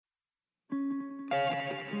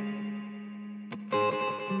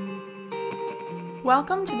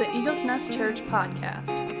Welcome to the Eagles Nest Church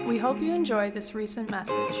podcast. We hope you enjoy this recent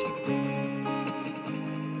message.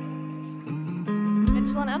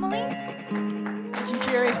 Mitchell and Emily? Thank you,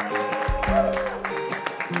 Jerry.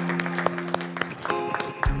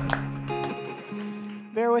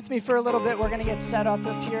 Bear with me for a little bit. We're going to get set up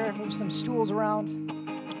here, move some stools around.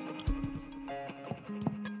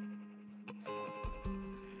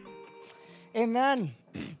 Amen.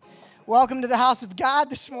 Welcome to the house of God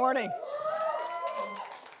this morning.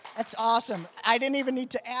 That's awesome. I didn't even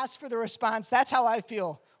need to ask for the response. That's how I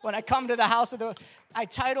feel when I come to the house of the... I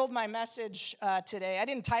titled my message today. I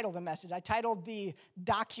didn't title the message. I titled the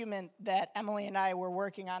document that Emily and I were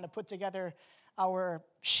working on to put together our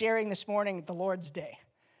sharing this morning, The Lord's Day.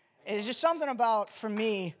 It's just something about, for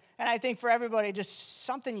me, and I think for everybody, just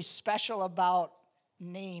something special about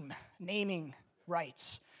naming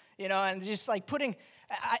rights. You know, and just like putting...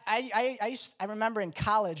 I remember in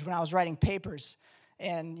college when I was writing papers,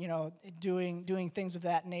 and, you know, doing things of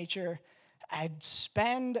that nature, I'd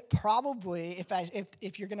spend probably,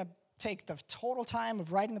 if you're going to take the total time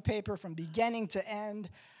of writing the paper from beginning to end,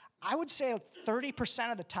 I would say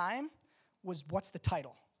 30% of the time was, what's the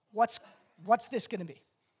title? What's this going to be?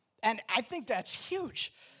 And I think that's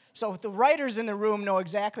huge. So the writers in the room know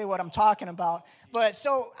exactly what I'm talking about. But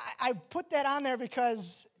so I put that on there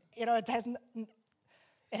because, you know, it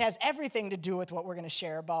has everything to do with what we're going to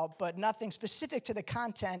share about, but nothing specific to the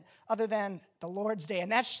content other than the Lord's Day.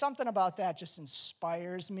 And that's something about that just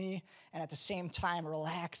inspires me and at the same time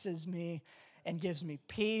relaxes me and gives me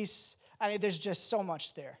peace. I mean, there's just so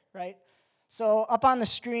much there, right? So up on the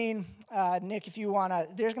screen, Nick, if you want to,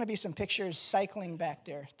 there's going to be some pictures cycling back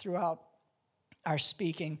there throughout our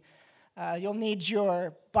speaking. You'll need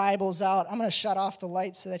your Bibles out. I'm going to shut off the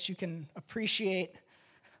lights so that you can appreciate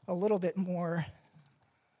a little bit more.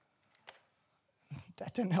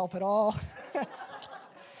 That didn't help at all.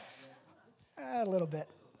 A little bit.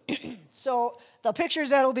 So the pictures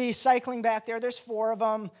that'll be cycling back there, there's 4 of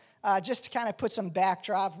them. Just to kind of put some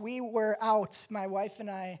backdrop, we were out, my wife and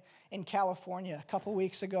I, in California a couple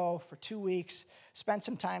weeks ago for 2 weeks. Spent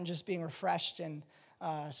some time just being refreshed and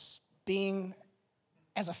being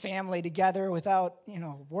as a family together without, you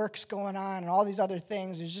know, works going on and all these other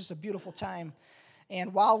things. It was just a beautiful time.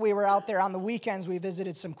 And while we were out there on the weekends, we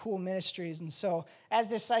visited some cool ministries. And so as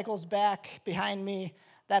this cycles back behind me,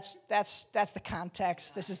 that's the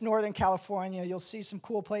context. This is Northern California. You'll see some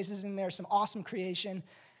cool places in there, some awesome creation.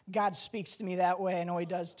 God speaks to me that way. I know he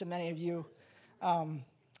does to many of you. I'll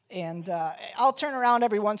turn around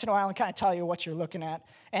every once in a while and kind of tell you what you're looking at.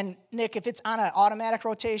 And Nick, if it's on an automatic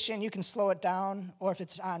rotation, you can slow it down. Or if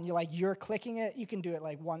it's on, you're clicking it, you can do it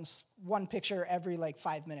like one picture every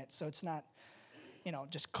 5 minutes. So it's not, you know,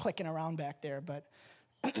 just clicking around back there. But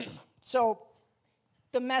so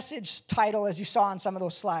the message title, as you saw on some of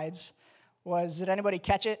those slides, was, did anybody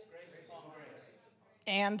catch it? Grace upon grace.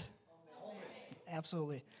 And?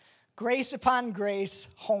 Absolutely. Grace upon grace,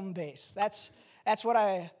 home base. That's what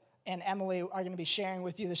I and Emily are going to be sharing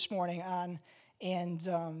with you this morning on. And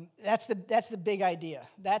that's the big idea.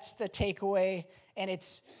 That's the takeaway. And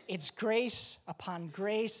it's grace upon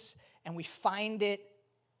grace, and we find it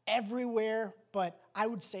everywhere, but I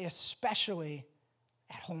would say especially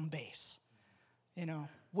at home base. You know,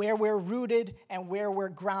 where we're rooted and where we're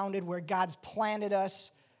grounded, where God's planted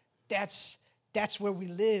us, that's where we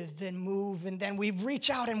live and move, and then we reach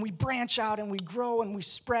out and we branch out and we grow and we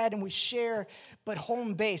spread and we share. But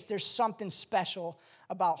home base, there's something special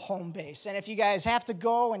about home base. And if you guys have to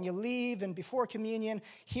go and you leave and before communion,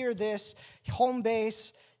 hear this, home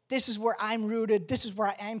base, this is where I'm rooted, this is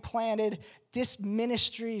where I'm planted. This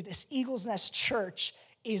ministry, this Eagles Nest Church,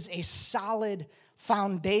 is a solid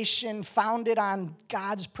foundation founded on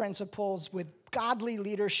God's principles with godly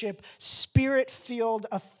leadership, spirit-filled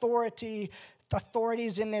authorities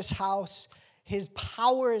in this house. His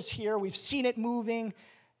power is here. We've seen it moving.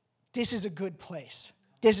 This is a good place.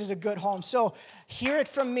 This is a good home. So hear it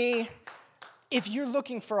from me. If you're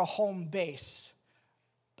looking for a home base,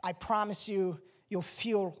 I promise you, you'll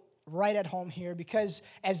feel right at home here, because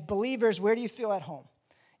as believers, where do you feel at home?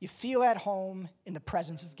 You feel at home in the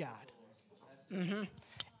presence of God. Mm-hmm.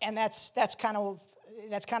 And that's kind of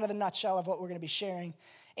the nutshell of what we're going to be sharing.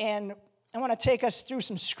 And I want to take us through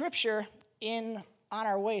some scripture on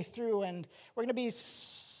our way through, and we're going to be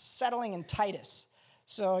settling in Titus.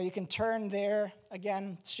 So you can turn there.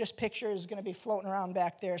 Again, it's just pictures going to be floating around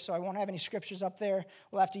back there, so I won't have any scriptures up there.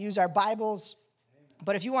 We'll have to use our Bibles.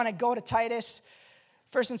 But if you want to go to Titus,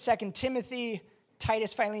 1 and 2 Timothy,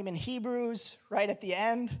 Titus finally in Hebrews right at the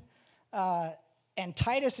end. And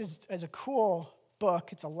Titus is a cool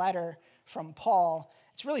book. It's a letter from Paul.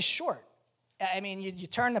 It's really short. I mean, you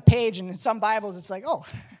turn the page, and in some Bibles, it's like, oh,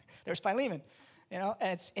 there's Philemon. And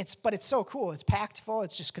but it's so cool. It's packed full.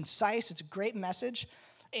 It's just concise. It's a great message.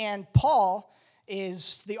 And Paul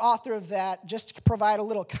is the author of that. Just to provide a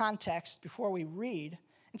little context before we read.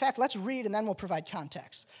 In fact, let's read, and then we'll provide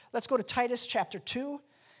context. Let's go to Titus chapter 2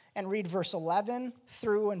 and read verse 11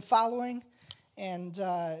 through and following. And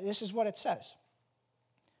this is what it says.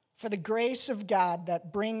 For the grace of God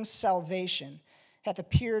that brings salvation hath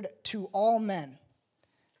appeared to all men,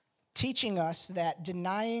 teaching us that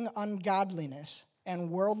denying ungodliness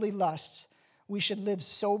and worldly lusts, we should live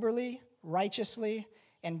soberly, righteously,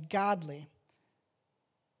 and godly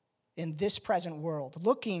in this present world,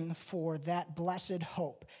 looking for that blessed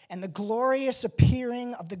hope and the glorious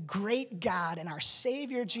appearing of the great God and our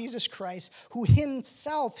Savior Jesus Christ, who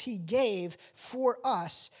himself he gave for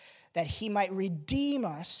us, that he might redeem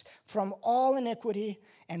us from all iniquity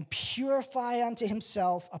and purify unto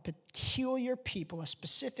himself a peculiar people, a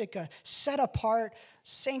specific, a set-apart,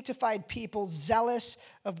 sanctified people, zealous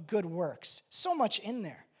of good works. So much in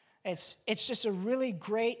there. It's just a really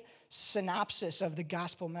great synopsis of the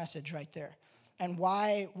gospel message right there and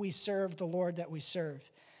why we serve the Lord that we serve.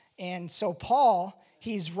 And so Paul,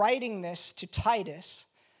 he's writing this to Titus.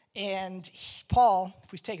 And Paul,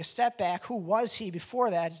 if we take a step back, who was he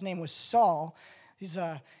before that? His name was Saul. He's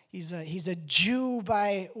a Jew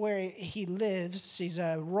by where he lives. He's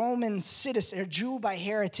a Roman citizen, or Jew by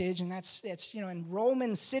heritage, and that's in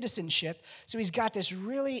Roman citizenship. So he's got this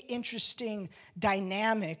really interesting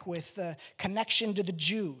dynamic with the connection to the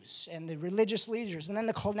Jews and the religious leaders, and then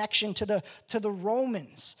the connection to the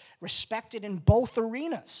Romans, respected in both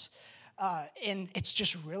arenas. And it's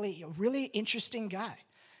just really a really interesting guy.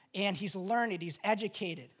 And he's learned, he's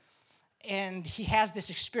educated, and he has this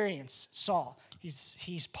experience, Saul.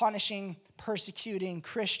 He's punishing, persecuting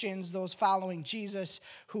Christians, those following Jesus,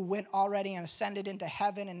 who went already and ascended into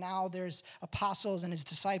heaven, and now there's apostles and his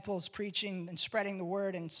disciples preaching and spreading the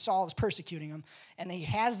word, and Saul is persecuting them. And he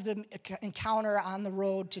has the encounter on the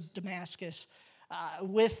road to Damascus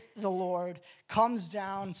with the Lord, comes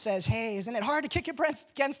down, says, hey, isn't it hard to kick your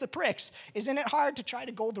breath against the pricks? Isn't it hard to try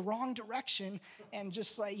to go the wrong direction? And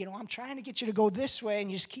just like, I'm trying to get you to go this way,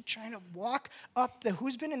 and you just keep trying to walk up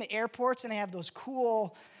who's been in the airports, and they have those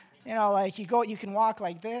cool, like you can walk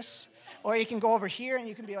like this, or you can go over here, and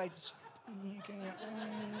you can be like, you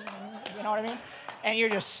know what I mean? And you're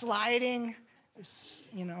just sliding,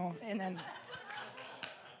 and then...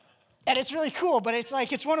 And it's really cool, but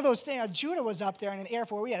it's one of those things. Judah was up there in the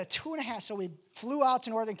airport. We had a 2.5, so we flew out to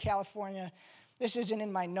Northern California. This isn't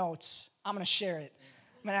in my notes. I'm going to share it.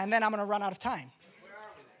 And then I'm going to run out of time.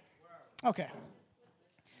 Okay.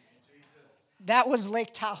 That was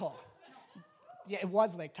Lake Tahoe. Yeah, it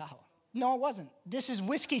was Lake Tahoe. No, it wasn't. This is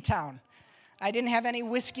Whiskey Town. I didn't have any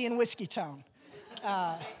whiskey in Whiskey Town.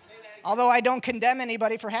 Although I don't condemn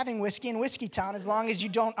anybody for having whiskey in Whiskey Town as long as you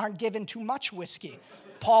aren't given too much whiskey.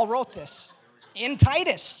 Paul wrote this in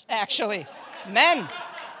Titus, actually. Men,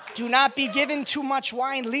 do not be given too much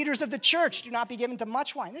wine. Leaders of the church, do not be given too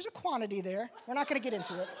much wine. There's a quantity there. We're not going to get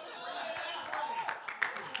into it.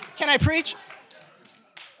 Can I preach?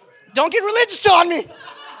 Don't get religious on me.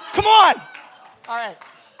 Come on. All right.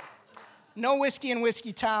 No whiskey in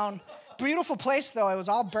Whiskey Town. Beautiful place, though. It was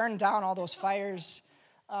all burned down. All those fires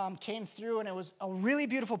came through, and it was a really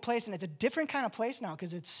beautiful place. And it's a different kind of place now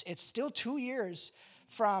because it's still 2 years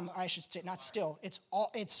from, I should say, not still.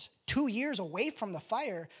 It's 2 years away from the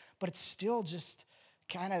fire, but it's still just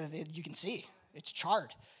kind of, you can see, it's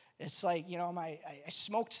charred. It's like, I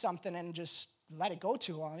smoked something and just let it go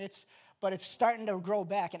too long. But it's starting to grow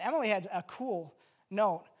back. And Emily had a cool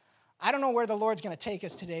note. I don't know where the Lord's going to take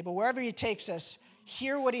us today, but wherever he takes us,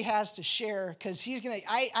 hear what he has to share, because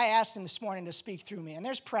I asked him this morning to speak through me, and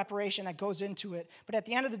there's preparation that goes into it, but at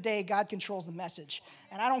the end of the day, God controls the message,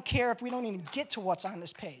 and I don't care if we don't even get to what's on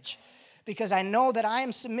this page, because I know that I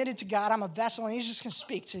am submitted to God, I'm a vessel, and he's just going to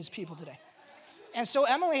speak to his people today. And so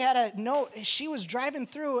Emily had a note. She was driving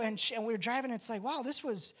through, and we were driving, and it's like, wow, this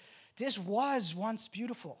was once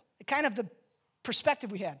beautiful. Kind of the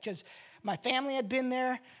perspective we had, because my family had been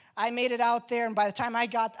there. I made it out there, and by the time I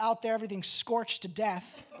got out there, everything scorched to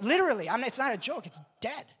death. Literally, it's not a joke. It's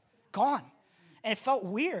dead, gone. And it felt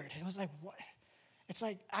weird. It was like, what? It's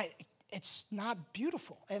like, it's not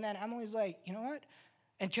beautiful. And then Emily's like, you know what?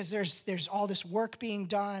 And because there's all this work being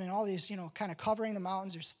done and all these, kind of covering the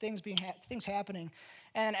mountains. There's things happening.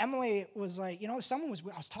 And Emily was like, I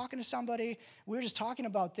was talking to somebody. We were just talking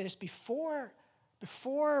about this before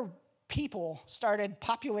people started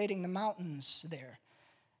populating the mountains there.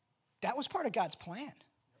 That was part of God's plan.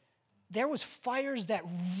 there was fires that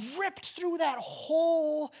ripped through that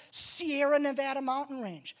whole Sierra Nevada mountain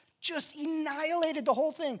range. Just annihilated the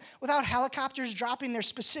whole thing without helicopters dropping their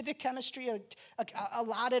specific chemistry,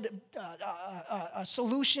 allotted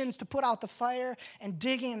solutions to put out the fire and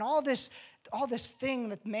digging and all this thing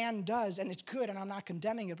that man does, and it's good, and I'm not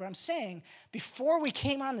condemning it, but I'm saying before we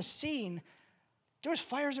came on the scene, there was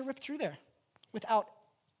fires that ripped through there without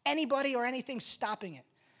anybody or anything stopping it.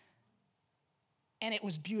 And it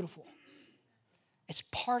was beautiful. It's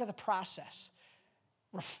part of the process.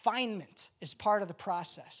 Refinement is part of the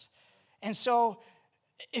process. And so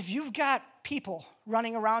if you've got people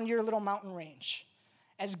running around your little mountain range,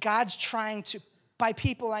 as God's trying to, by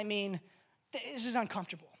people I mean, this is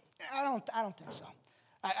uncomfortable. I don't think so.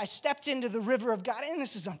 I stepped into the river of God, and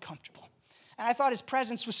this is uncomfortable. And I thought his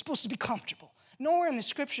presence was supposed to be comfortable. Nowhere in the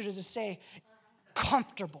scripture does it say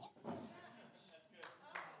comfortable.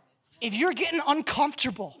 If you're getting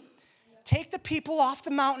uncomfortable, take the people off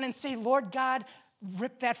the mountain and say, Lord God,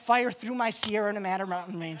 rip that fire through my Sierra Nevada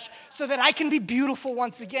mountain range so that I can be beautiful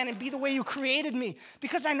once again and be the way you created me.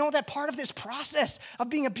 Because I know that part of this process of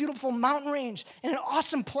being a beautiful mountain range and an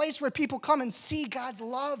awesome place where people come and see God's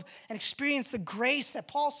love and experience the grace that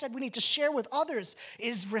Paul said we need to share with others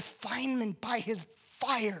is refinement by his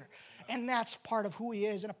fire. And that's part of who he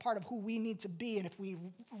is and a part of who we need to be. And if we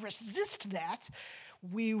resist that,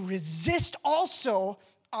 we resist also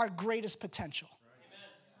our greatest potential.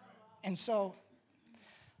 And so,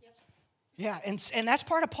 yeah, and that's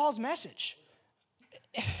part of Paul's message.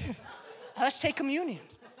 Let's take communion.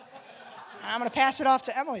 I'm going to pass it off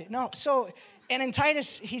to Emily. No, so, and in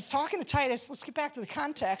Titus, he's talking to Titus. Let's get back to the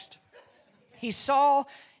context. He's Saul,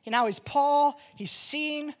 and now he's Paul. He's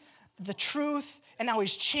seen the truth, and now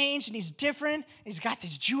he's changed, and he's different. He's got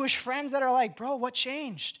these Jewish friends that are like, bro, what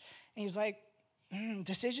changed? And he's like,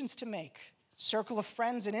 decisions to make. Circle of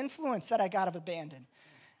friends and influence that I got to abandon.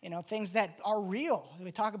 Things that are real.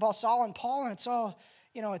 We talk about Saul and Paul, and it's all,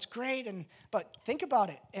 it's great. But think about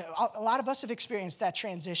it. A lot of us have experienced that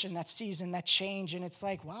transition, that season, that change, and it's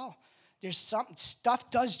like, wow, there's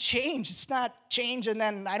stuff does change. It's not change, and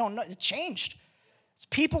then I don't know. It changed.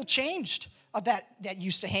 People changed that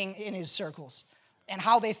used to hang in his circles, and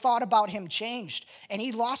how they thought about him changed, and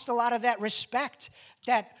he lost a lot of that respect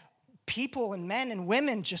that people and men and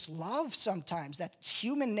women just love sometimes. That's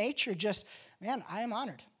human nature. Just, man, I am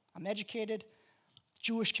honored. I'm educated.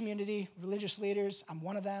 Jewish community, religious leaders, I'm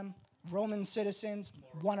one of them. Roman citizens,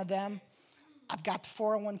 one of them. I've got the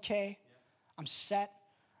 401k. I'm set.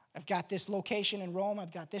 I've got this location in Rome.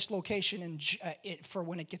 I've got this location for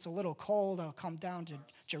when it gets a little cold. I'll come down to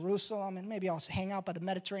Jerusalem, and maybe I'll hang out by the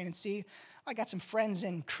Mediterranean Sea. I got some friends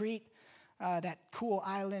in Crete, that cool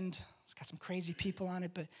island. It's got some crazy people on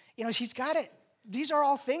it, but he's got it. These are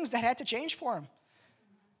all things that had to change for him.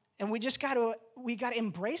 And we got to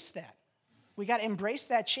embrace that. We got to embrace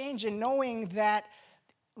that change and knowing that,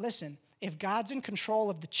 listen, if God's in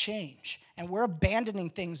control of the change and we're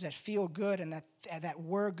abandoning things that feel good and that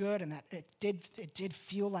were good and that it did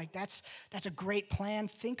feel like that's a great plan,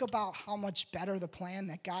 think about how much better the plan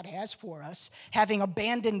that God has for us, having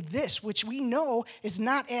abandoned this, which we know is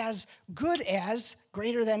not as good as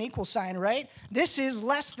greater than equal sign, right? This is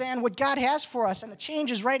less than what God has for us, and the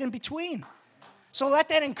change is right in between. So let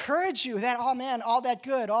that encourage you that, oh man, all that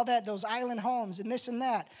good, those island homes and this and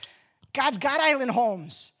that. God's got island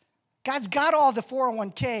homes. God's got all the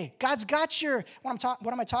 401k. God's got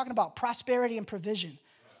what am I talking about? Prosperity and provision.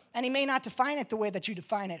 And he may not define it the way that you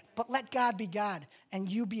define it, but let God be God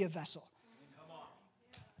and you be a vessel.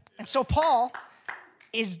 And so Paul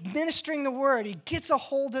is ministering the word. He gets a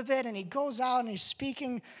hold of it and he goes out and he's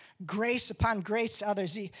speaking grace upon grace to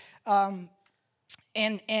others.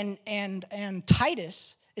 And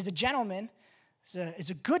Titus is a gentleman, is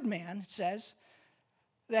a good man, it says,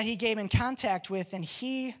 that he came in contact with, and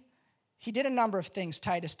he did a number of things,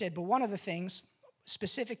 Titus did, but one of the things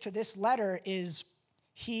specific to this letter is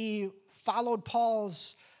he followed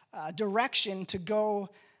Paul's direction to go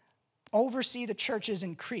oversee the churches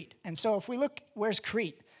in Crete. And so if we look, where's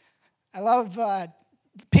Crete? I love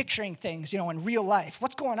picturing things, in real life.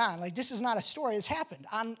 What's going on? Like, this is not a story. This happened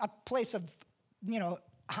on a place of,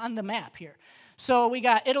 on the map here. So we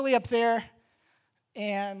got Italy up there,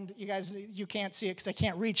 and you guys, you can't see it because I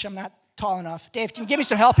can't reach. I'm not tall enough. Dave, can you give me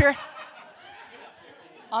some help here?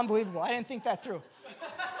 Unbelievable. I didn't think that through.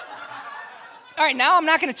 All right, now I'm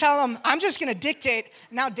not going to tell him. I'm just going to dictate.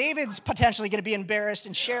 Now David's potentially going to be embarrassed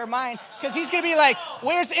and share mine because he's going to be like,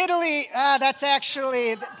 where's Italy? That's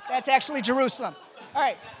actually Jerusalem. All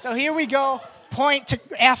right, so here we go. Point to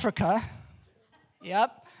Africa.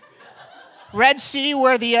 Yep. Red Sea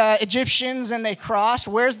where the Egyptians and they crossed.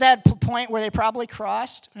 Where's that point where they probably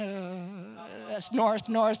crossed? That's north.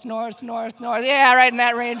 Yeah, right in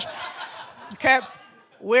that range. Okay.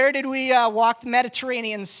 Where did we walk the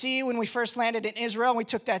Mediterranean Sea when we first landed in Israel and we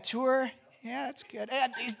took that tour? Yeah, that's good.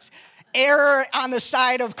 It's error on the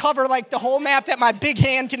side of cover like the whole map that my big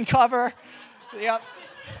hand can cover. Yep.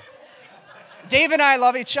 Dave and I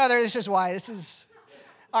love each other. This is why.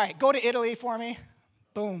 All right, go to Italy for me.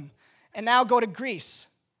 Boom. And now go to Greece.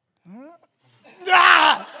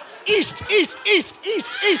 East.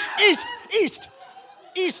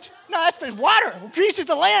 No, that's the water. Greece is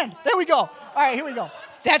the land. There we go. All right, here we go.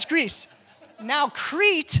 That's Greece. Now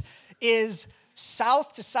Crete is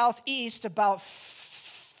south to southeast, about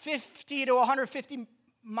 50 to 150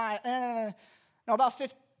 miles. About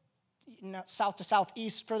 50. No, south to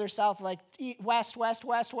southeast, further south, like west.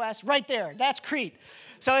 Right there. That's Crete.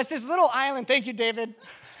 So it's this little island. Thank you, David.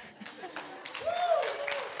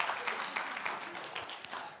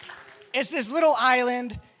 It's this little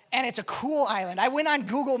island, and it's a cool island. I went on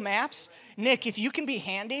Google Maps. Nick, if you can be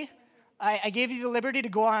handy, I gave you the liberty to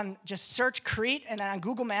go on, just search Crete, and then on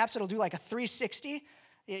Google Maps, it'll do like a 360.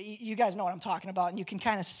 You guys know what I'm talking about, and you can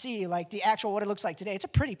kind of see like the actual, what it looks like today. It's a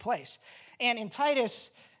pretty place. And in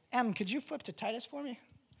Titus, could you flip to Titus for me?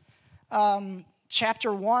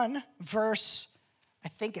 Chapter 1, verse, I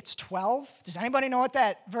think it's 12. Does anybody know what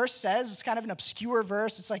that verse says? It's kind of an obscure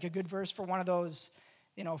verse. It's like a good verse for one of those,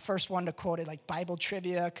 first one to quote it, like Bible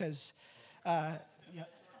trivia, because,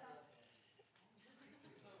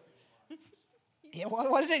 yeah,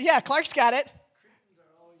 what was it? Yeah, Clark's got it. Cretans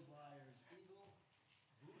are always liars. Evil,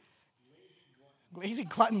 boots, Lazy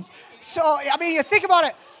gluttons. So, I mean, you think about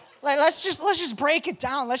it. Like, let's just break it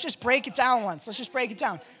down. Let's just break it down once. Let's just break it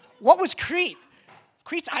down. What was Crete?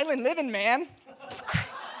 Crete's island living, man.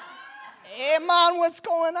 Hey, man, what's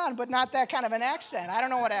going on? But not that kind of an accent. I don't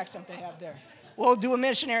know what accent they have there. We'll do a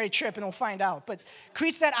missionary trip and we'll find out. But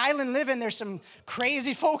Crete's that island living. There's some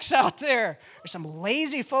crazy folks out there. There's some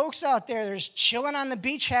lazy folks out there. There's chilling on the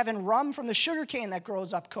beach having rum from the sugarcane that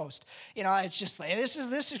grows up coast. It's just like, this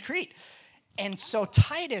is Crete. And so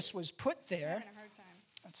Titus was put there.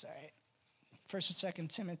 That's all right. 1st and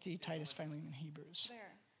 2nd Timothy, Titus, Philemon, and Hebrews.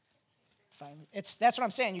 Finally, that's what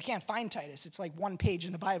I'm saying. You can't find Titus. It's like one page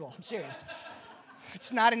in the Bible. I'm serious.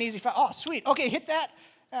 It's not an easy find. Oh, sweet. Okay, hit that.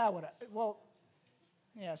 Well,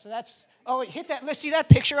 yeah. So that's. Oh, wait, hit that. Let's see that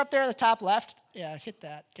picture up there at the top left. Yeah, hit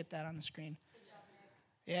that. Get that on the screen.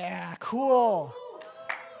 Yeah, cool.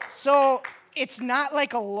 So it's not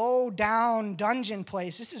like a low-down dungeon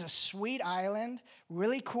place. This is a sweet island,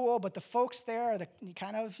 really cool, but the folks there are the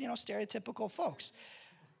kind of, stereotypical folks.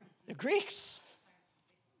 The Greeks.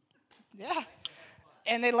 Yeah.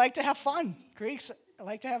 And they like to have fun. Greeks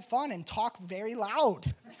like to have fun and talk very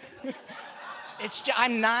loud.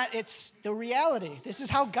 It's the reality. This is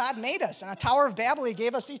how God made us. On the Tower of Babel, he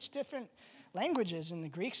gave us each different languages. In the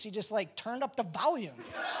Greeks, he just turned up the volume.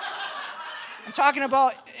 I'm talking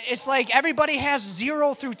about, it's like everybody has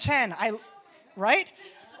 0 through 10, right?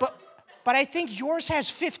 But I think yours has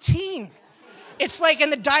 15. It's like in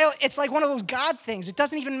the dial, it's like one of those God things. It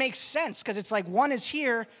doesn't even make sense because it's like 1 is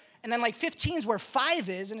here, and then 15 is where 5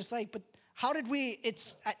 is, and it's like, but how did we?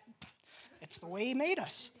 It's the way he made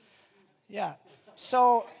us. Yeah.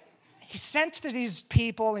 So he sent to these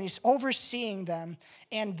people, and he's overseeing them.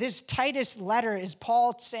 And this Titus letter is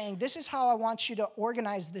Paul saying, this is how I want you to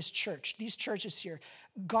organize this church, these churches here.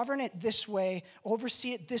 Govern it this way,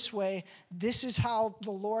 oversee it this way. This is how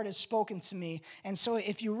the Lord has spoken to me. And so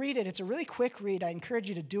if you read it, it's a really quick read. I encourage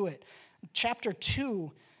you to do it. Chapter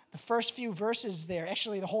 2, the first few verses there,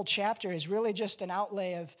 actually the whole chapter is really just an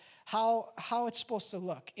outlay of how it's supposed to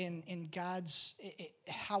look in God's,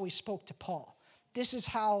 how he spoke to Paul. This is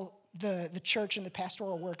how the church and the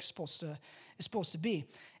pastoral work is supposed to be.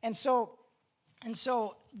 And so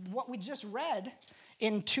what we just read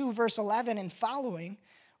in 2 verse 11 and following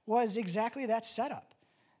was exactly that setup.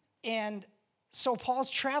 And so Paul's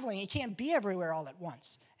traveling. He can't be everywhere all at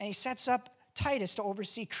once. And he sets up Titus to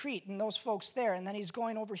oversee Crete and those folks there. And then he's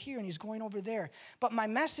going over here and he's going over there. But my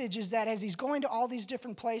message is that as he's going to all these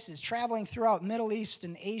different places, traveling throughout Middle East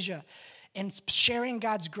and Asia and sharing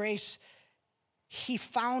God's grace, he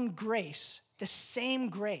found grace, the same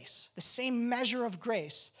measure of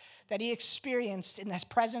grace that he experienced in the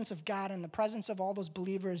presence of God and the presence of all those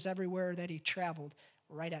believers everywhere that he traveled,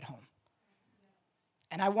 right at home.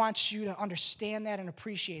 And I want you to understand that and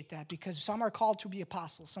appreciate that, because some are called to be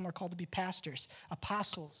apostles, some are called to be pastors,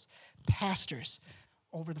 pastors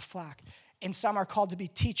over the flock, and some are called to be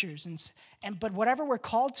teachers. But whatever we're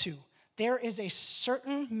called to, there is a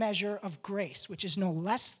certain measure of grace, which is no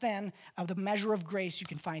less than of the measure of grace you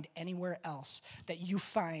can find anywhere else, that you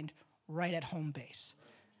find right at home base.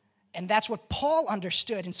 And that's what Paul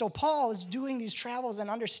understood. And so Paul is doing these travels and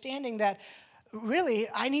understanding that really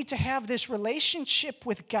I need to have this relationship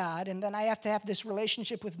with God, and then I have to have this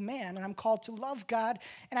relationship with man, and I'm called to love God,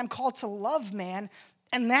 and I'm called to love man,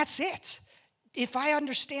 and that's it. If I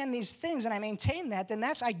understand these things and I maintain that, then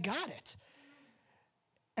I got it.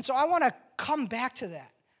 And so I want to come back to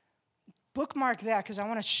that. Bookmark that, because I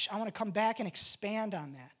want to come back and expand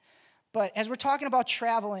on that. But as we're talking about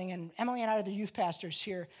traveling, and Emily and I are the youth pastors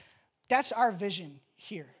here, that's our vision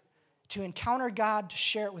here. To encounter God, to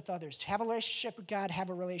share it with others, to have a relationship with God, have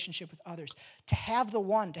a relationship with others, to have the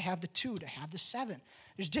one, to have the two, to have the seven.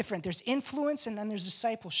 There's influence, and then there's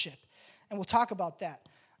discipleship. And we'll talk about that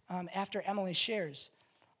after Emily shares.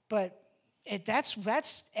 But that's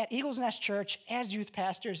at Eagles Nest Church as youth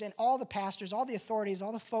pastors, and all the pastors, all the authorities,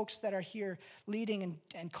 all the folks that are here leading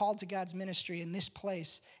and called to God's ministry in this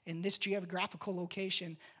place, in this geographical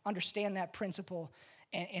location, understand that principle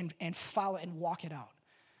and follow and walk it out.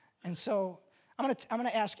 And so I'm gonna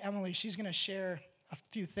ask Emily. She's gonna share a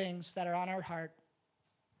few things that are on her heart.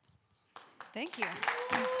 Thank you.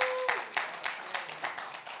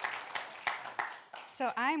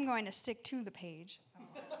 So I'm going to stick to the page.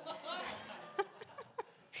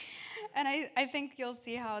 And I think you'll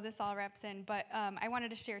see how this all wraps in. But I wanted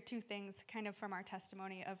to share two things kind of from our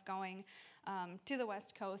testimony of going to the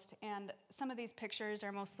West Coast. And some of these pictures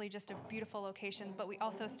are mostly just of beautiful locations, but we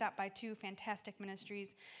also stopped by two fantastic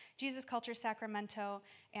ministries, Jesus Culture Sacramento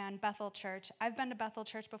and Bethel Church. I've been to Bethel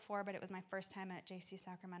Church before, but it was my first time at JC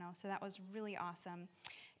Sacramento, so that was really awesome.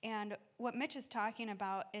 And what Mitch is talking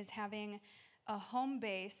about is having a home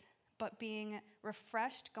base, but being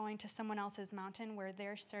refreshed going to someone else's mountain where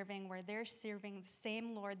they're serving the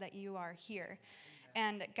same Lord that you are here.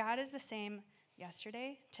 And God is the same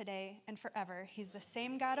yesterday, today, and forever. He's the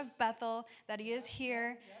same God of Bethel that he is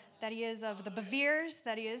here, that he is of the Beviers,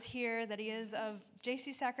 that he is here, that he is of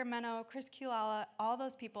JC Sacramento, Chris Kilala, all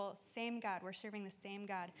those people, same God. We're serving the same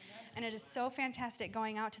God. And it is so fantastic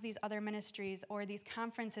going out to these other ministries or these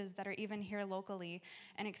conferences that are even here locally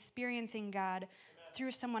and experiencing God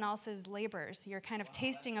through someone else's labors. You're kind of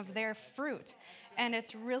tasting of their fruit, and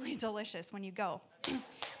it's really delicious when you go.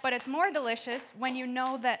 But it's more delicious when you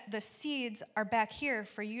know that the seeds are back here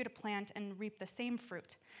for you to plant and reap the same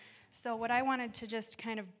fruit. So what I wanted to just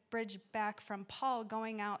kind of bridge back from Paul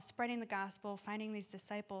going out, spreading the gospel, finding these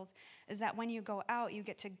disciples, is that when you go out, you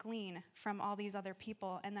get to glean from all these other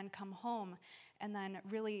people and then come home and then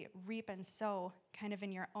really reap and sow kind of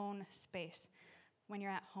in your own space when you're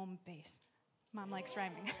at home base. Mom likes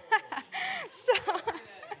rhyming. So,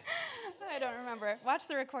 I don't remember. Watch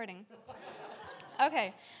the recording.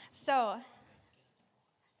 Okay, so,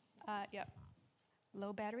 yep.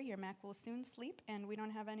 Low battery, your Mac will soon sleep, and we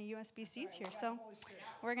don't have any USB-Cs here, so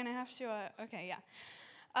we're going to have to, okay,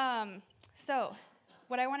 yeah. So,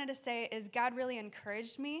 what I wanted to say is God really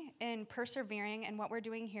encouraged me in persevering in what we're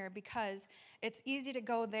doing here, because it's easy to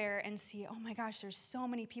go there and see, oh my gosh, there's so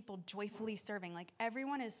many people joyfully serving. Like,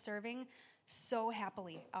 everyone is serving so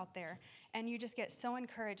happily out there, and you just get so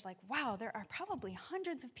encouraged, like, wow, there are probably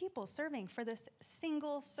hundreds of people serving for this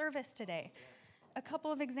single service today. A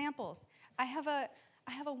couple of examples. I have a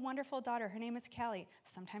wonderful daughter. Her name is Callie.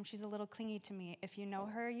 Sometimes she's a little clingy to me. If you know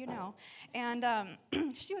her, you know. And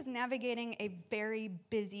she was navigating a very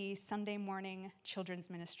busy Sunday morning children's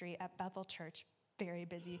ministry at Bethel Church. Very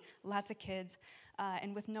busy, lots of kids,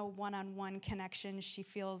 and with no one-on-one connection, she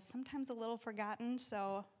feels sometimes a little forgotten,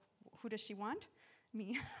 so who does she want?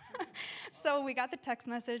 Me. So we got the text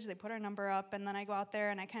message, they put our number up, and then I go out there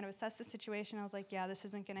and I kind of assess the situation. I was like, yeah, this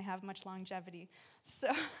isn't going to have much longevity. So,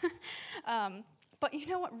 but you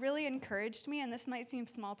know what really encouraged me, and this might seem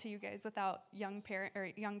small to you guys without young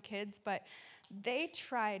kids, but they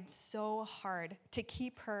tried so hard to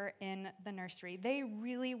keep her in the nursery. They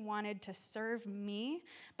really wanted to serve me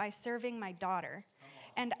by serving my daughter.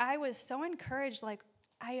 And I was so encouraged, like,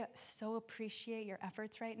 I so appreciate your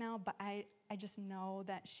efforts right now, but I just know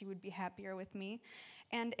that she would be happier with me.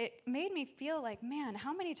 And it made me feel like, man,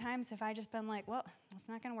 how many times have I just been like, well, it's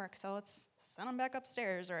not going to work, so let's send them back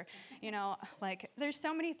upstairs. Or, you know, like, there's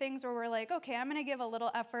so many things where we're like, okay, I'm going to give a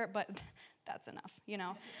little effort, but that's enough, you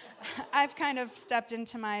know. I've kind of stepped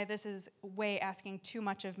into this is way asking too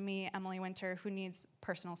much of me, Emily Winter, who needs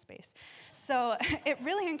personal space. So it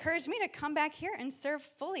really encouraged me to come back here and serve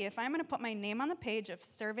fully. If I'm going to put my name on the page of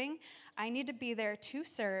serving, I need to be there to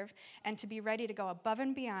serve and to be ready to go above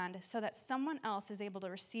and beyond so that someone else is able to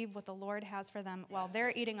receive what the Lord has for them while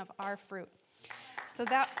they're eating of our fruit. So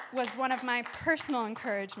that was one of my personal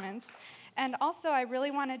encouragements. And also, I really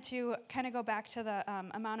wanted to kind of go back to the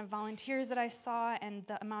amount of volunteers that I saw and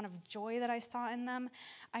the amount of joy that I saw in them.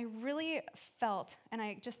 I really felt, and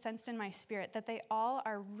I just sensed in my spirit, that they all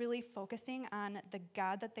are really focusing on the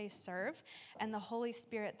God that they serve and the Holy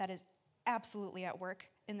Spirit that is absolutely at work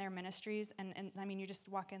in their ministries. And I mean, you just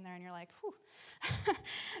walk in there and you're like, whew.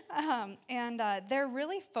 They're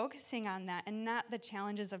really focusing on that and not the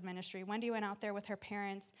challenges of ministry. Wendy went out there with her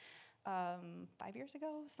parents 5 years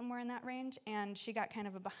ago, somewhere in that range, and she got kind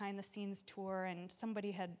of a behind-the-scenes tour, and somebody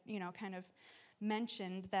had, kind of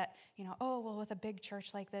mentioned that, oh, well, with a big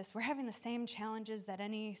church like this, we're having the same challenges that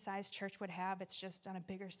any size church would have. It's just on a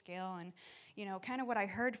bigger scale, and, kind of what I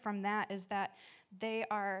heard from that is that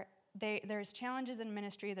there's challenges in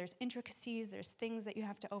ministry, there's intricacies, there's things that you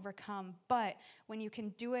have to overcome, but when you can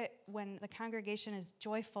do it when the congregation is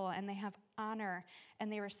joyful and they have honor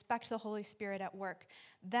and they respect the Holy Spirit at work,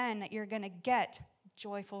 then you're going to get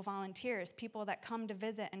joyful volunteers, people that come to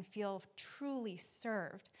visit and feel truly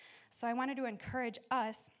served. So I wanted to encourage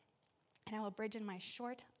us, and I will bridge in my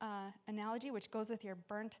short analogy, which goes with your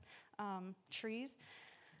burnt trees.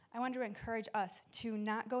 I wanted to encourage us to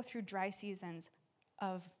not go through dry seasons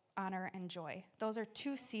of honor and joy. Those are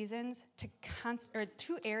two seasons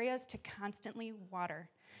two areas to constantly water.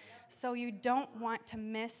 So you don't want to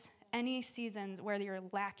miss any seasons where you're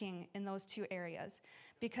lacking in those two areas,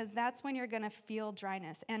 because that's when you're going to feel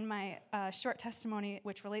dryness. And my short testimony,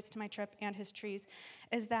 which relates to my trip and his trees,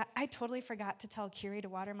 is that I totally forgot to tell Kiri to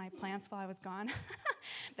water my plants while I was gone.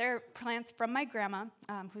 They're plants from my grandma,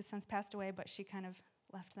 who's since passed away, but she kind of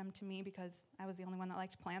left them to me because I was the only one that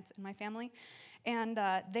liked plants in my family. And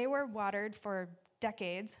they were watered for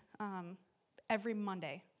decades every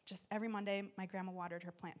Monday. Just every Monday, my grandma watered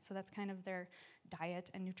her plants. So that's kind of their diet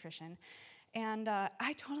and nutrition. And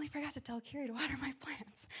I totally forgot to tell Kiri to water my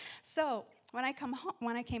plants. So when I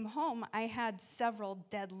came home, I had several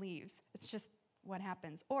dead leaves. It's just what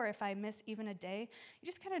happens. Or if I miss even a day, you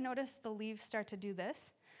just kind of notice the leaves start to do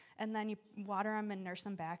this, and then you water them and nurse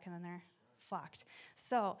them back, and then they're flocked.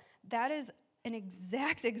 So that is an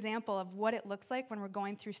exact example of what it looks like when we're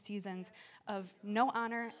going through seasons of no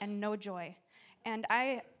honor and no joy. And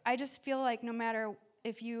I just feel like no matter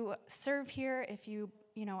if you serve here, if you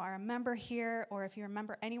are a member here, or if you're a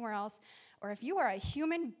member anywhere else, or if you are a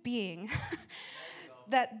human being,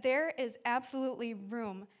 that there is absolutely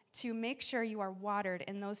room to make sure you are watered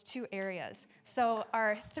in those two areas. So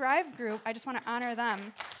our Thrive group, I just want to honor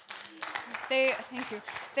them. Thank you.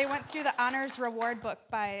 They went through the Honors Reward book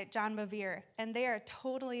by John Bevere, and they are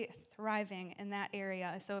totally thriving in that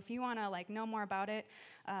area. So if you want to know more about it,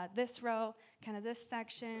 this row, kind of this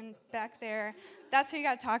section back there, that's who you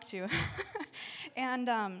got to talk to.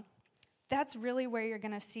 And that's really where you're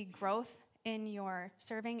going to see growth in your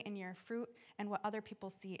serving, in your fruit, and what other people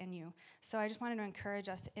see in you. So I just wanted to encourage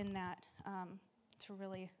us in that to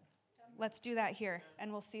really, let's do that here,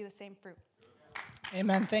 and we'll see the same fruit.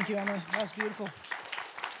 Amen. Thank you, Emily. That was beautiful.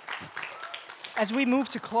 As we move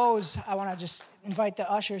to close, I want to just invite the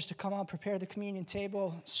ushers to come up, prepare the communion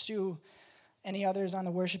table. Stu, any others on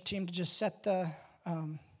the worship team to just set the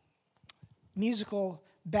musical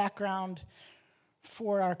background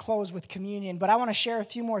for our close with communion. But I want to share a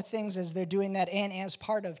few more things as they're doing that and as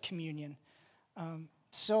part of communion.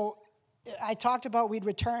 So I talked about we'd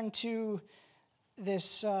return to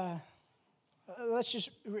this... let's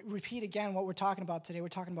just repeat again what we're talking about today. We're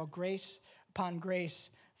talking about grace upon grace,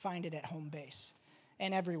 find it at home base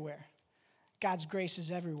and everywhere. God's grace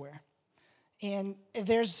is everywhere. And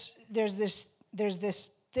there's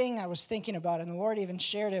this thing I was thinking about, and the Lord even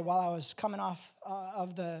shared it while I was coming off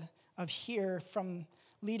of here from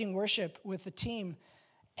leading worship with the team.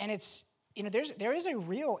 And it's, there is a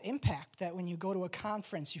real impact that when you go to a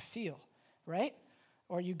conference, you feel, right?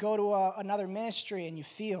 Or you go to another ministry and you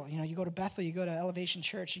feel, you go to Bethel, you go to Elevation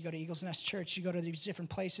Church, you go to Eagles Nest Church, you go to these different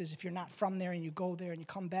places. If you're not from there and you go there and you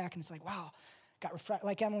come back and it's like, wow, got refreshed.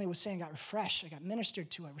 Like Emily was saying, got refreshed. I got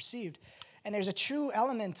ministered to, I received. And there's a true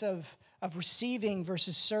element of receiving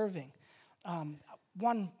versus serving.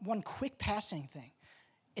 One quick passing thing.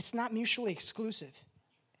 It's not mutually exclusive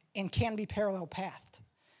and can be parallel pathed.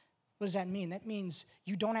 What does that mean? That means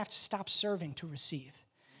you don't have to stop serving to receive.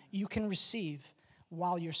 You can receive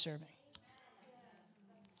while you're serving.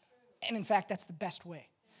 And in fact, that's the best way.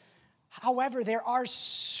 However, there are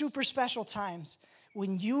super special times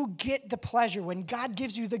when you get the pleasure, when God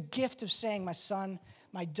gives you the gift of saying, my son,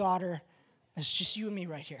 my daughter, it's just you and me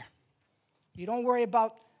right here. You don't worry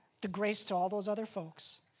about the grace to all those other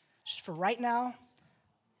folks. Just for right now,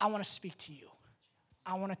 I want to speak to you.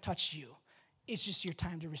 I want to touch you. it's just your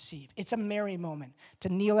time to receive. It's a Mary moment to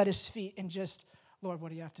kneel at his feet and just, Lord, what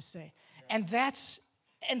do you have to say? And that's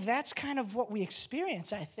kind of what we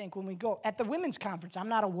experience, I think, when we go. At the women's conference, I'm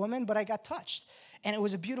not a woman, but I got touched. And it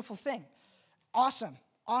was a beautiful thing. Awesome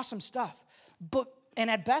stuff. And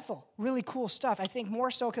at Bethel, really cool stuff. I think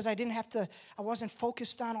more so because I wasn't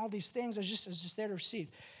focused on all these things. I was just there to receive.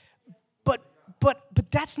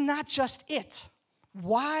 But that's not just it.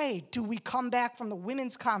 Why do we come back from the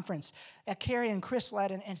women's conference that Carrie and Chris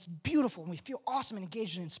led, and it's beautiful, and we feel awesome and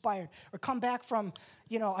engaged and inspired, or come back from,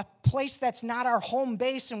 a place that's not our home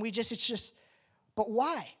base, and but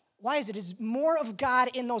why? Why is it? Is more of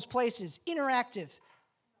God in those places interactive?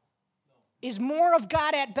 Is more of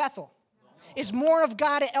God at Bethel? Is more of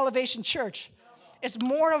God at Elevation Church? Is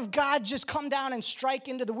more of God just come down and strike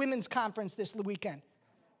into the women's conference this weekend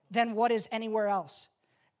than what is anywhere else?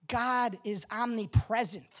 God is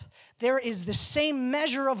omnipresent. There is the same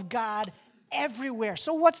measure of God everywhere.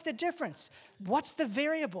 So what's the difference? What's the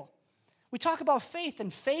variable? We talk about faith,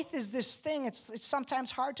 and faith is this thing. It's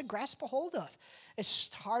sometimes hard to grasp a hold of.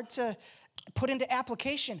 It's hard to put into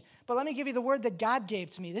application. But let me give you the word that God gave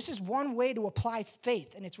to me. This is one way to apply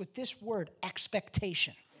faith, and it's with this word,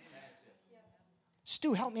 expectation.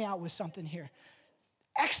 Stu, help me out with something here.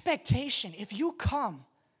 Expectation. If you come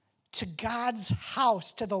to God's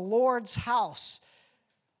house, to the Lord's house,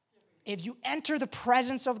 if you enter the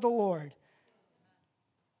presence of the Lord,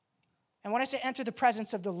 and when I say enter the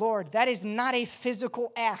presence of the Lord, that is not a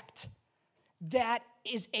physical act. That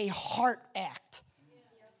is a heart act.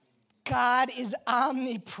 God is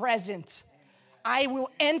omnipresent. I will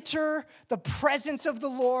enter the presence of the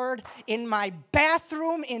Lord in my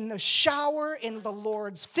bathroom, in the shower, in the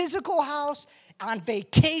Lord's physical house, on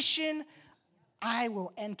vacation. I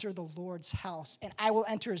will enter the Lord's house, and I will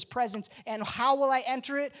enter his presence. And how will I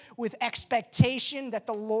enter it? With expectation that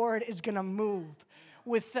the Lord is going to move.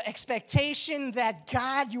 With the expectation that,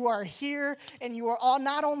 God, you are here, and you are all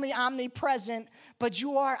not only omnipresent, but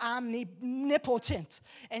you are omnipotent,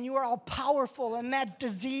 and you are all powerful, and that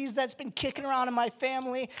disease that's been kicking around in my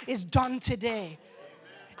family is done today.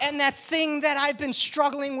 And that thing that I've been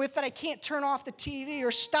struggling with that I can't turn off the TV or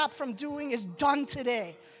stop from doing is done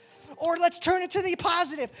today. Or let's turn it to the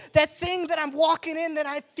positive. That thing that I'm walking in that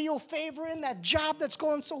I feel favor in, that job that's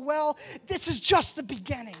going so well, this is just the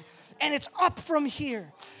beginning. And it's up from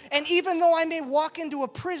here. And even though I may walk into a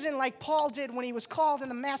prison like Paul did when he was called in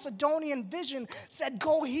the Macedonian vision, said,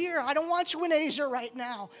 go here. I don't want you in Asia right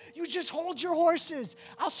now. You just hold your horses.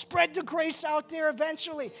 I'll spread the grace out there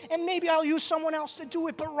eventually. And maybe I'll use someone else to do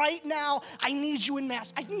it. But right now, I need you in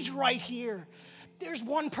Mass. I need you right here. There's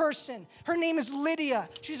one person. Her name is Lydia.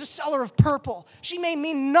 She's a seller of purple. She may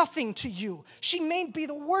mean nothing to you. She may be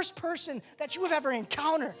the worst person that you have ever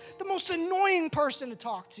encountered, the most annoying person to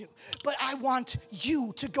talk to. But I want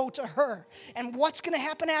you to go to her. And what's going to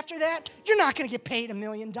happen after that? You're not going to get paid $1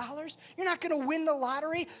 million. You're not going to win the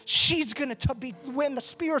lottery. She's going to win the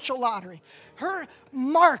spiritual lottery. Her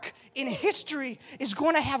mark in history is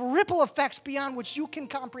going to have ripple effects beyond which you can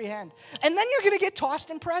comprehend. And then you're going to get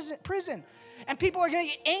tossed in prison. And people are going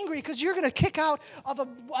to get angry because you're going to kick out of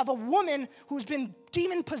a woman who's been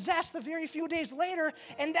demon-possessed the very few days later.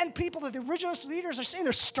 And then the religious leaders are saying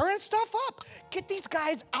they're stirring stuff up. Get these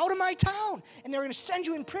guys out of my town. And they're going to send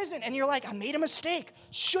you in prison. And you're like, I made a mistake.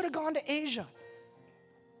 Should have gone to Asia.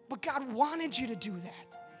 But God wanted you to do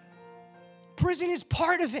that. Prison is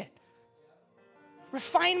part of it.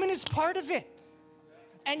 Refinement is part of it.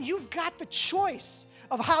 And you've got the choice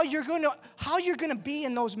of how you're going to be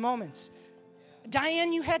in those moments.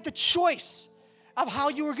 Diane, you had the choice of how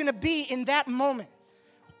you were going to be in that moment.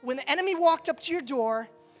 When the enemy walked up to your door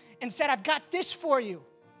and said, I've got this for you.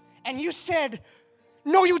 And you said,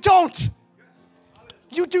 no, you don't.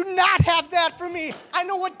 You do not have that for me. I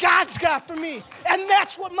know what God's got for me. And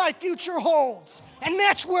that's what my future holds. And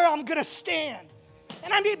that's where I'm going to stand.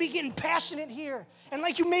 And I may be getting passionate here. And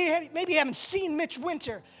like you maybe haven't seen Mitch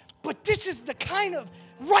Winter, but this is the kind of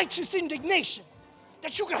righteous indignation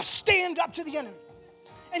that you got to stand up to the enemy.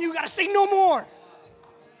 And you got to say no more.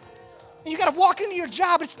 And you got to walk into your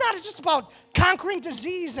job. It's not just about conquering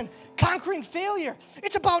disease and conquering failure.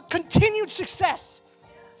 It's about continued success.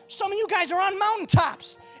 Some of you guys are on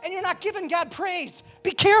mountaintops and you're not giving God praise.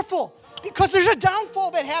 Be careful, because there's a downfall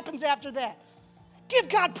that happens after that. Give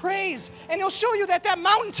God praise, and he'll show you that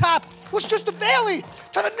mountaintop was just a valley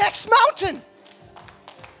to the next mountain.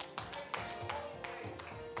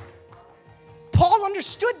 Paul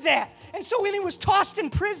understood that. And so when he was tossed in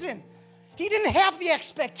prison, he didn't have the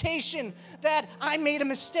expectation that I made a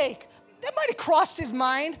mistake. That might have crossed his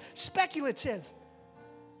mind, speculative.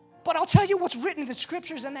 But I'll tell you what's written in the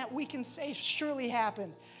scriptures and that we can say surely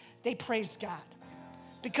happened. They praised God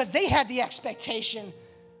because they had the expectation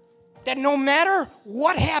that no matter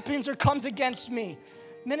what happens or comes against me,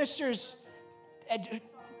 ministers,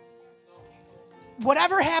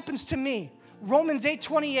 whatever happens to me, Romans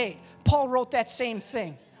 8:28, Paul wrote that same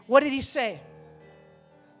thing. What did he say?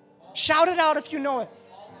 Shout it out if you know it.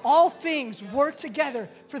 All things work together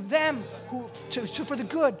for them for the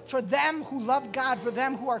good, for them who love God, for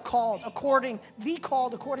them who are called according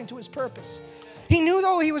to his purpose. He knew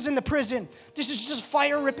though he was in the prison, this is just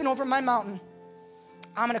fire ripping over my mountain.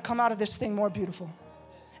 I'm going to come out of this thing more beautiful.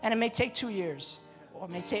 And it may take 2 years, or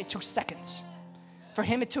it may take 2 seconds. For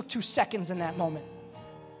him, it took 2 seconds in that moment.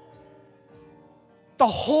 The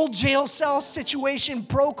whole jail cell situation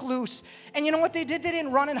broke loose. And you know what they did? They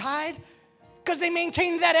didn't run and hide. Because they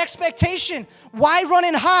maintained that expectation. Why run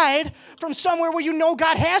and hide from somewhere where you know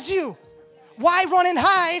God has you? Why run and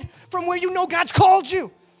hide from where you know God's called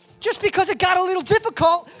you? Just because it got a little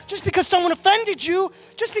difficult, just because someone offended you,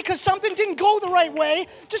 just because something didn't go the right way,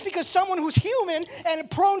 just because someone who's human and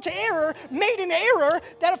prone to error made an error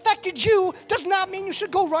that affected you does not mean you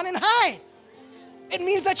should go run and hide. It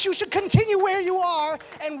means that you should continue where you are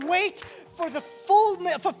and wait for the full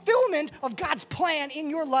fulfillment of God's plan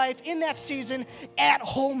in your life in that season at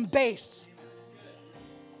home base.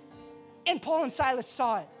 And Paul and Silas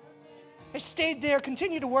saw it. They stayed there,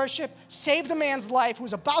 continued to worship, saved a man's life who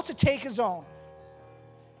was about to take his own.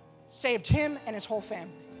 Saved him and his whole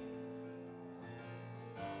family.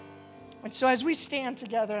 And so as we stand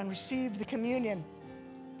together and receive the communion,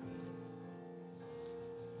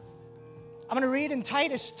 I'm going to read in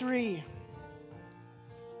Titus 3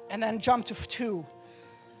 and then jump to 2.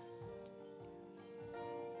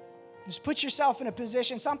 Just put yourself in a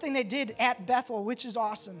position, something they did at Bethel, which is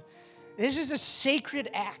awesome. This is a sacred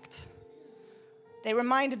act. They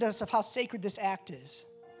reminded us of how sacred this act is.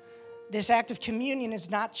 This act of communion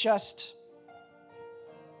is not just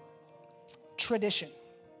tradition.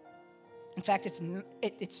 In fact,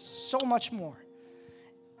 it's so much more.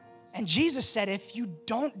 And Jesus said, if you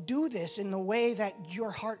don't do this in the way that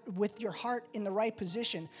with your heart in the right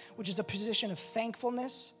position, which is a position of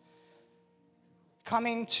thankfulness,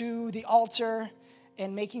 coming to the altar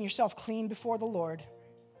and making yourself clean before the Lord,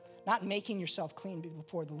 not making yourself clean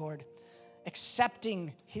before the Lord,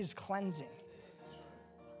 accepting his cleansing.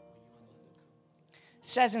 It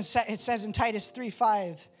says in Titus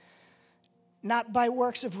 3:5, not by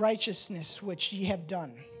works of righteousness which we have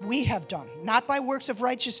done, not by works of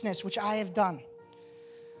righteousness which I have done,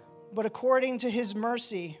 but according to his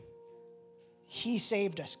mercy, he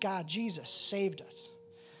saved us. God, Jesus, saved us.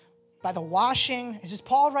 By the washing, this is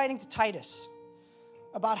Paul writing to Titus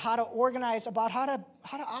about how to organize, about how to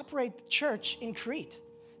operate the church in Crete.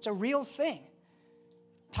 It's a real thing.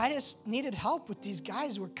 Titus needed help with these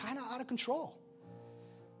guys who were kind of out of control.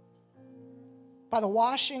 By the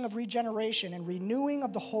washing of regeneration and renewing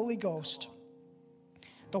of the Holy Ghost,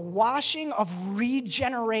 the washing of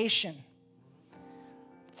regeneration,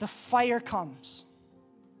 the fire comes.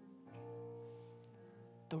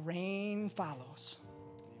 The rain follows.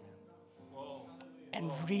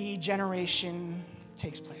 And regeneration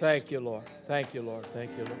takes place. Thank you, Lord. Thank you, Lord.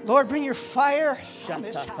 Thank you, Lord. Lord, bring your fire on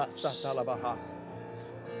this house.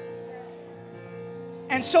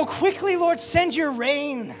 And so quickly, Lord, send your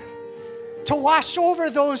rain to wash over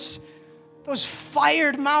those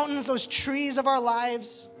fired mountains, those trees of our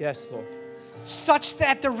lives. Yes, Lord. Such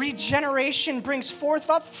that the regeneration brings forth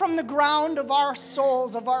up from the ground of our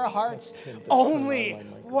souls, of our hearts, only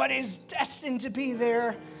what is destined to be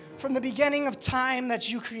there from the beginning of time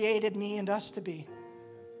that you created me and us to be.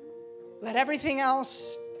 Let everything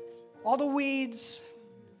else, all the weeds,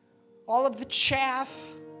 all of the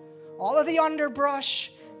chaff, all of the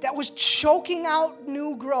underbrush that was choking out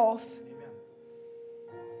new growth,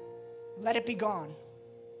 let it be gone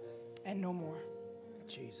and no more. In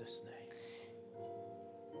Jesus' name.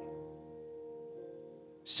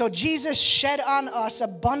 So Jesus shed on us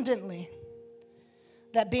abundantly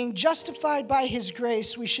that being justified by his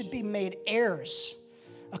grace, we should be made heirs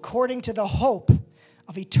according to the hope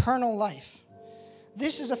of eternal life.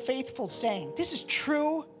 This is a faithful saying. This is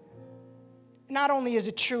true. Not only is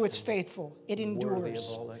it true, it's faithful. It endures. Worthy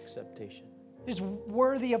of all acceptation. It is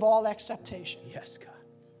worthy of all acceptation. Yes, God.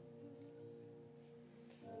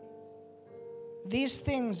 These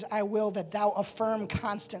things I will that thou affirm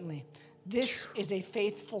constantly. This is a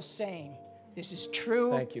faithful saying. This is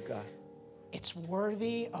true. Thank you, God. It's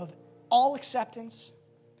worthy of all acceptance.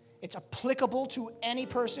 It's applicable to any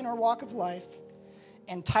person or walk of life.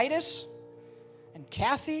 And Titus and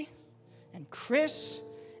Kathy and Chris,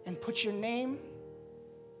 and put your name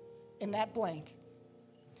in that blank,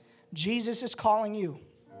 Jesus is calling you.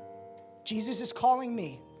 Jesus is calling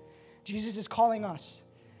me. Jesus is calling us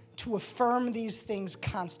to affirm these things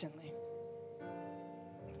constantly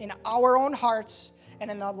in our own hearts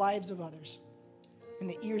and in the lives of others, in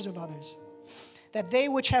the ears of others, that they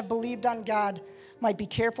which have believed on God might be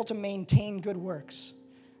careful to maintain good works.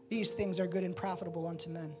 These things are good and profitable unto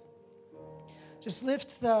men. Just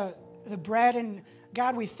lift the bread, and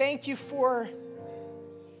God, we thank you for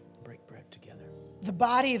Break bread together. the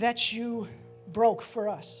body that you broke for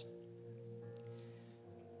us.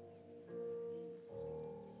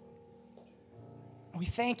 We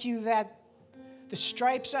thank you that the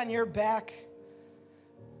stripes on your back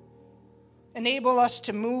enable us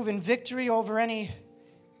to move in victory over any,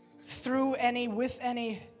 through any, with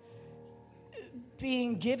any,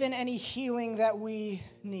 being given any healing that we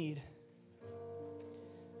need.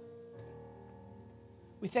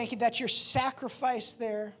 We thank you that your sacrifice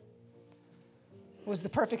there was the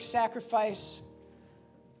perfect sacrifice,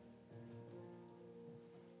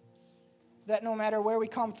 that no matter where we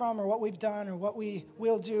come from or what we've done or what we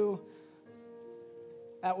will do,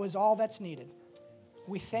 that was all that's needed.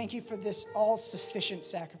 We thank you for this all-sufficient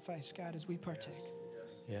sacrifice, God, as we partake.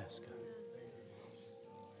 Yes, God.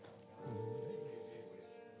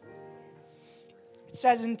 It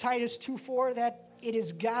says in Titus 2:4 that it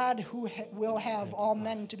is God who will have all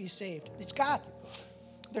men to be saved. It's God.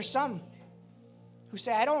 There's some who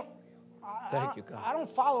say, I don't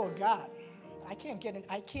follow a God. I can't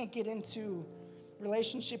get into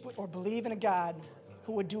relationship with or believe in a God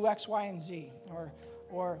who would do X, Y, and Z,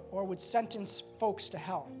 or would sentence folks to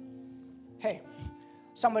hell. Hey,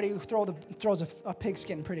 somebody who throws a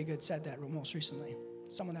pigskin pretty good said that most recently.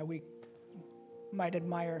 Someone that we might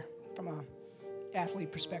admire from an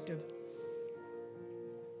athlete perspective.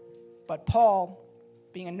 But Paul,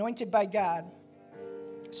 being anointed by God,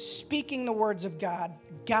 speaking the words of God,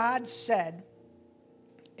 God said,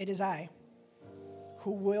 it is I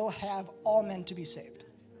who will have all men to be saved.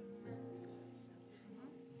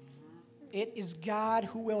 It is God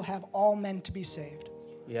who will have all men to be saved.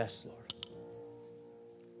 Yes, Lord.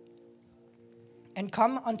 And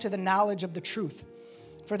come unto the knowledge of the truth.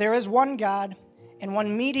 For there is one God and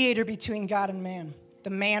one mediator between God and man, the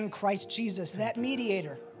man Christ Jesus, that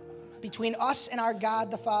mediator between us and our God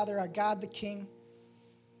the Father, our God the King,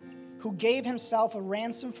 who gave himself a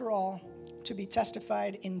ransom for all to be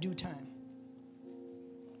testified in due time.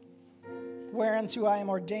 Whereunto I am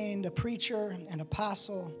ordained a preacher and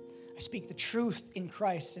apostle. I speak the truth in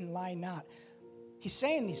Christ and lie not. He's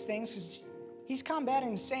saying these things because he's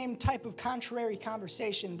combating the same type of contrary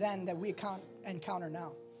conversation then that we encounter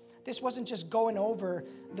now. This wasn't just going over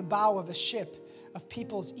the bow of a ship of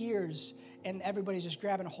people's ears and everybody's just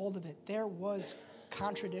grabbing a hold of it. There was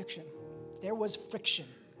contradiction. There was friction.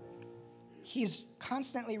 He's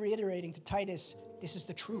constantly reiterating to Titus, this is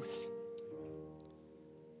the truth.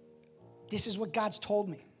 This is what God's told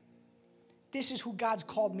me. This is who God's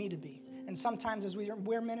called me to be. And sometimes as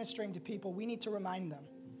we're ministering to people, we need to remind them.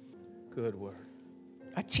 Good word.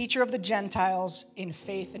 A teacher of the Gentiles in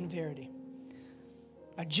faith and verity.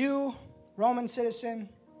 A Jew, Roman citizen,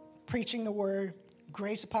 preaching the word,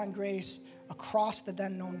 grace upon grace, across the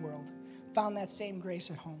then known world. Found that same grace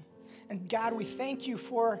at home. And God, we thank you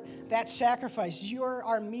for that sacrifice. You're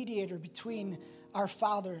our mediator between our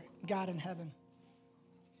Father, God in heaven.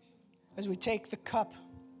 As we take the cup,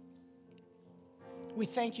 we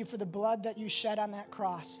thank you for the blood that you shed on that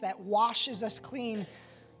cross that washes us clean.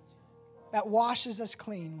 That washes us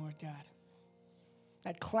clean, Lord God.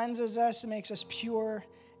 That cleanses us and makes us pure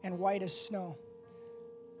and white as snow.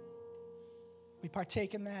 We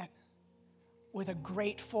partake in that with a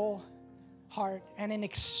grateful heart and an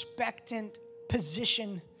expectant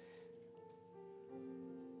position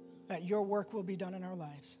that your work will be done in our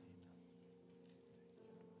lives.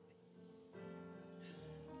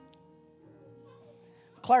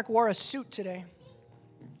 Clark wore a suit today.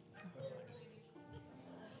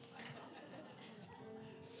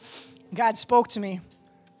 God spoke to me,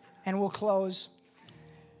 and we'll close.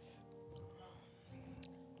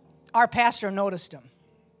 Our pastor noticed him.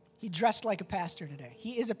 He dressed like a pastor today.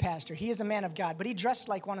 He is a pastor. He is a man of God, but he dressed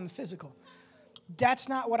like one in the physical. That's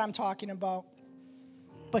not what I'm talking about.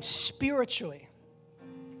 But spiritually,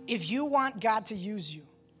 if you want God to use you,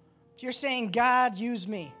 if you're saying, God, use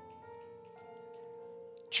me,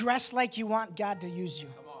 dress like you want God to use you.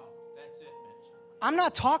 Come on. That's it, Mitch. I'm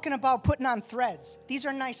not talking about putting on threads. These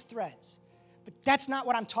are nice threads. But that's not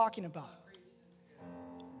what I'm talking about.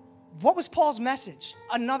 What was Paul's message?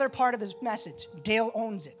 Another part of his message. Dale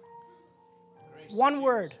owns it. One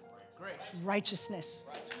word. Righteousness.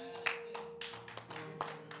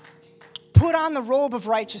 put on the robe of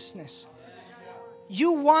righteousness.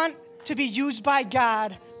 You want to be used by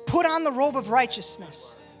God, put on the robe of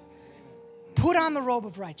righteousness. Put on the robe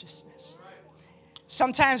of righteousness.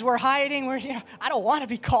 Sometimes we're hiding, I don't want to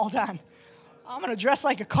be called on. I'm going to dress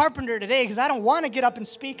like a carpenter today because I don't want to get up and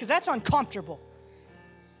speak because that's uncomfortable.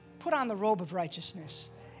 Put on the robe of righteousness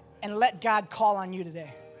and let God call on you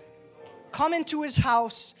today. Come into his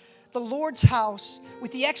house, the Lord's house,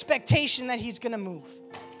 with the expectation that he's going to move,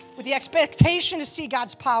 with the expectation to see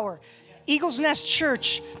God's power. Eagles Nest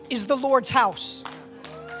Church is the Lord's house.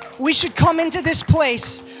 We should come into this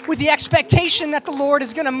place with the expectation that the Lord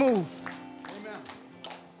is going to move. Amen.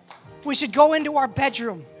 We should go into our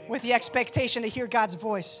bedroom with the expectation to hear God's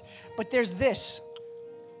voice. But there's this.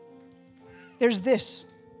 There's this.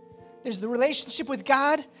 There's the relationship with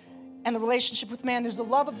God and the relationship with man. There's the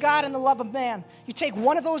love of God and the love of man. You take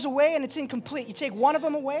one of those away and it's incomplete. You take one of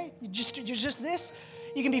them away, you're just this.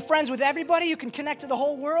 You can be friends with everybody. You can connect to the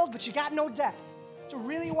whole world, but you got no depth. It's a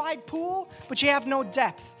really wide pool, but you have no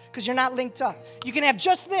depth because you're not linked up. You can have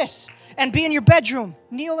just this and be in your bedroom,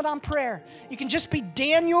 kneeling on prayer. You can just be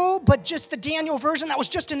Daniel, but just the Daniel version that was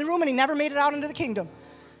just in the room and he never made it out into the kingdom.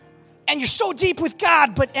 And you're so deep with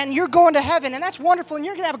God, and you're going to heaven, and that's wonderful, and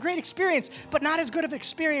you're going to have a great experience, but not as good of an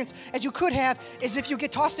experience as you could have as if you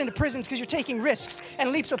get tossed into prisons because you're taking risks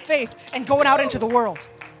and leaps of faith and going out into the world.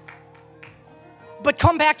 But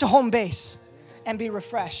come back to home base and be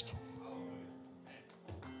refreshed.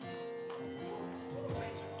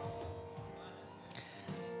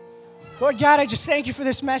 Lord God, I just thank you for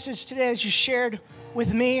this message today that you shared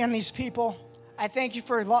with me and these people. I thank you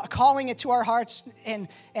for calling it to our hearts and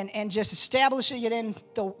just establishing it in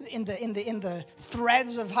the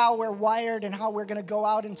threads of how we're wired and how we're going to go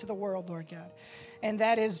out into the world, Lord God. And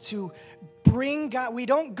that is to bring God. We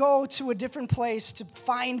don't go to a different place to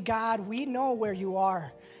find God. We know where you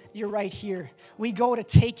are. You're right here. We go to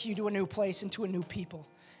take you to a new place and to a new people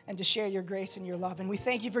and to share your grace and your love. And we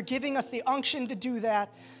thank you for giving us the unction to do that,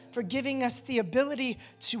 for giving us the ability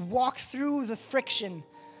to walk through the friction,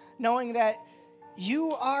 knowing that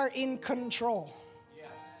you are in control. Yes.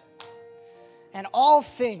 And all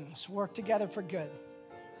things work together for good.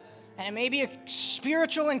 And it may be a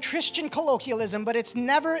spiritual and Christian colloquialism, but it's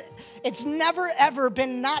never ever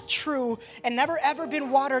been not true and never ever been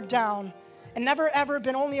watered down and never ever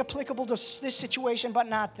been only applicable to this situation, but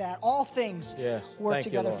not that. All things work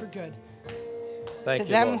together for good. To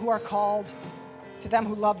them who are called, to them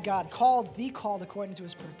who love God, called according to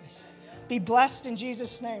his purpose. Be blessed in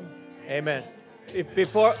Jesus' name. Amen.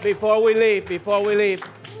 Before we leave,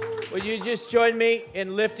 will you just join me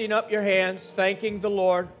in lifting up your hands, thanking the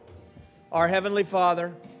Lord, our Heavenly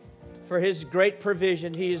Father, for his great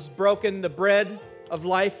provision. He has broken the bread of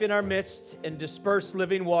life in our midst and dispersed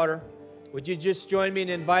living water. Would you just join me in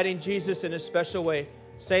inviting Jesus in a special way?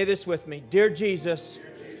 Say this with me. Dear Jesus,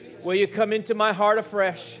 will you come into my heart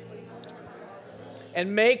afresh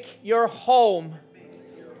and make your home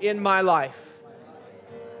in my life?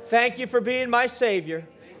 Thank you for being my Savior,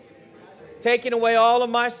 taking away all of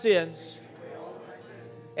my sins,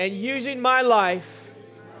 and using my life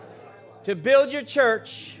to build your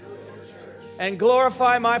church and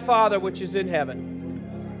glorify my Father which is in heaven.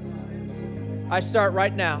 I start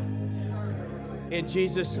right now. In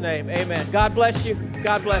Jesus' name, amen. God bless you.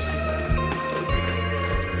 God bless you.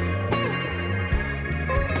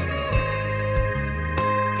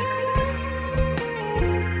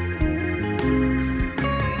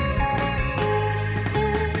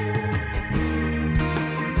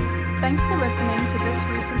 Thanks for listening to this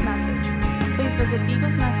recent message. Please visit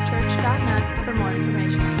eaglesnestchurch.net for more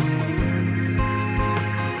information.